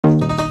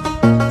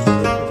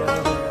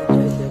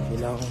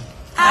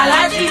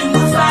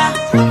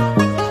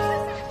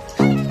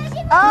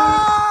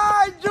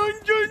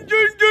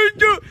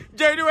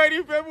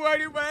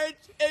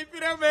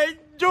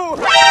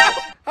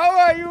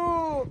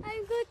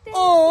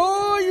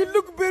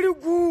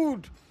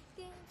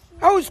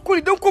How is school?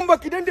 You don't come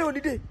back, you don't do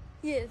holiday?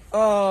 Yes.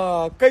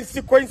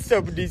 Consequence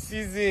of the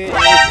season.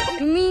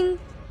 You mean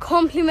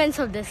compliments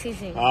of the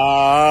season?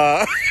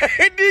 Nigga,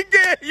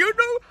 you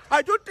know,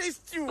 I don't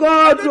taste you.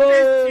 God, I don't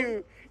taste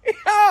you.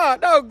 Yeah,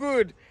 that was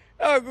good.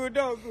 That was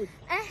good.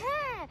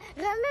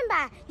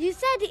 Remember, you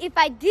said if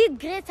I did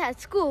great at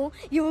school,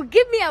 you will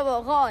give me a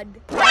reward.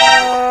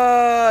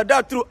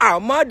 That's true.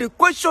 Ma, the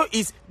question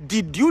is,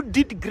 did you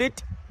did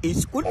great in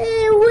school?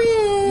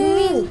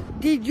 You mean,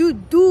 did you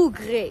do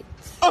great?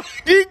 Oh,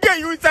 nigga,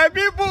 you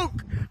sabi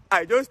book.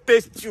 I just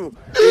test you.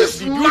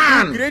 Did you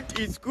do great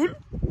in school?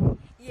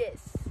 Yes.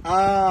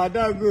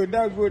 That's good.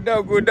 What am I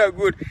gonna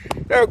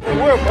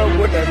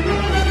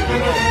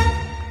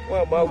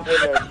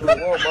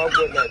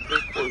do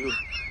for you?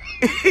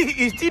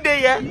 Is she there,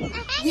 yeah?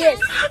 Yes.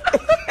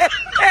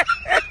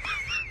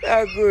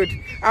 That's good.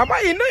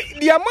 You know,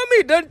 your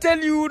mommy don't tell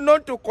you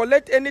not to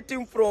collect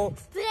anything from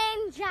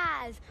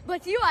strangers,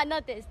 but you are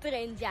not a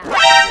stranger.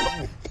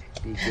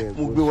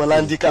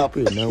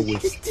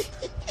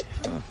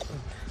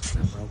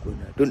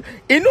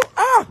 You know,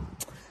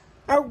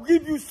 I'll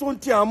give you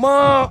something,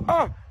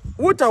 Ama.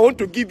 What I want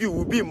to give you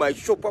will be my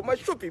shop, but my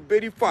shop is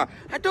very far.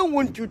 I don't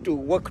want you to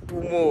work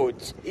too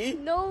much.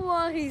 No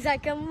worries, I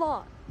can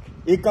walk.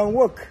 You can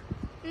work.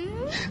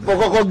 Let's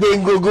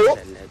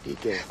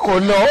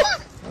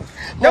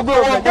go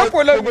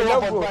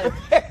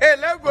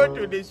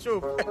to the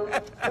shop.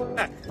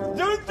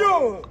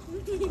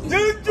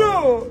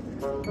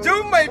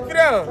 Jojo, my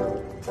friend.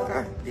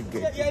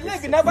 Your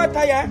leg never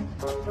tired.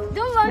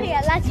 Don't worry,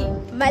 Alaji.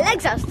 My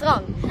legs are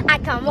strong. I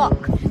can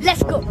walk.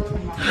 Let's go.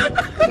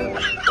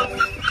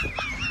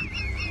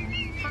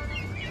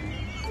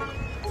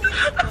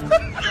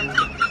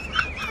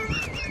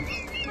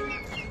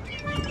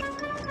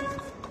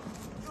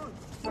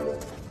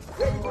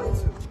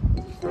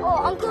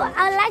 Oh, Uncle,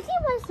 Alaji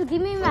wants to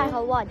give me my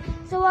reward,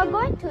 so we're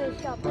going to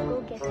a shop to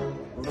go get it.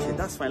 Okay,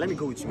 that's fine. Let me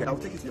go with you. I'll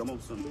take it to your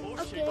mom soon.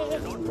 Okay.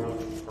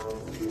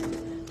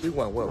 We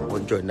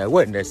want join now.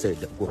 When they said,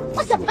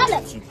 what's the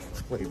problem?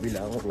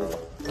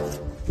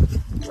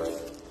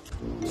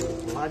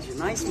 Alaji,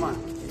 nice man.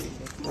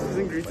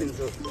 Season greetings.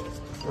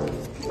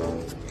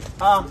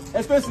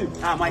 Expensive.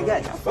 My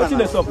guy. What's in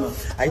the shop now?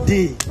 I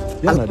did.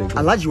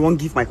 Alaji won't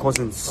give my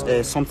cousins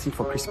something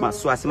for Christmas,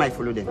 so I say I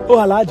follow them. Oh,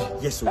 Alaji?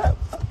 Yes, sir.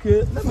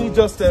 Okay, let me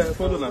just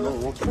follow now.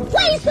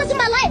 Why are you stressing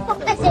my life for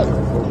Christmas sake?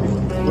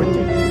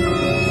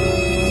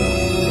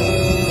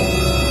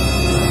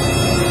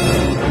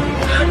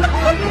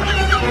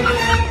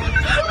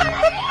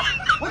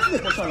 What's the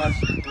question,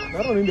 Alaji?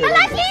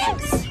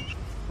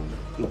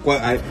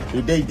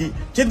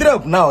 Children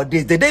of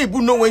nowadays, they don't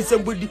even know when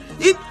somebody.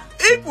 If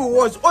it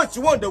was us,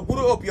 you want to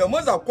grow up, your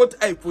mother caught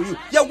eye for you.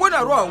 You're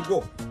gonna run and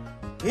go.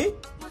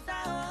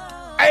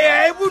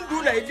 I even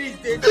do like this.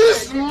 They do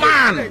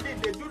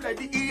like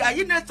this. Are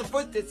you not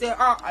supposed to say,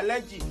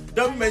 allergy?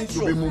 Don't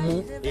mention.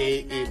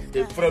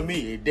 From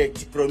me,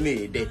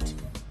 that.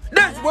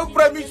 That's what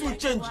promise will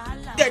change.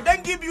 They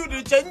don't give you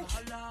the change.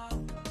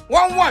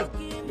 1-1.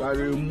 You are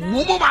a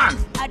mumu man.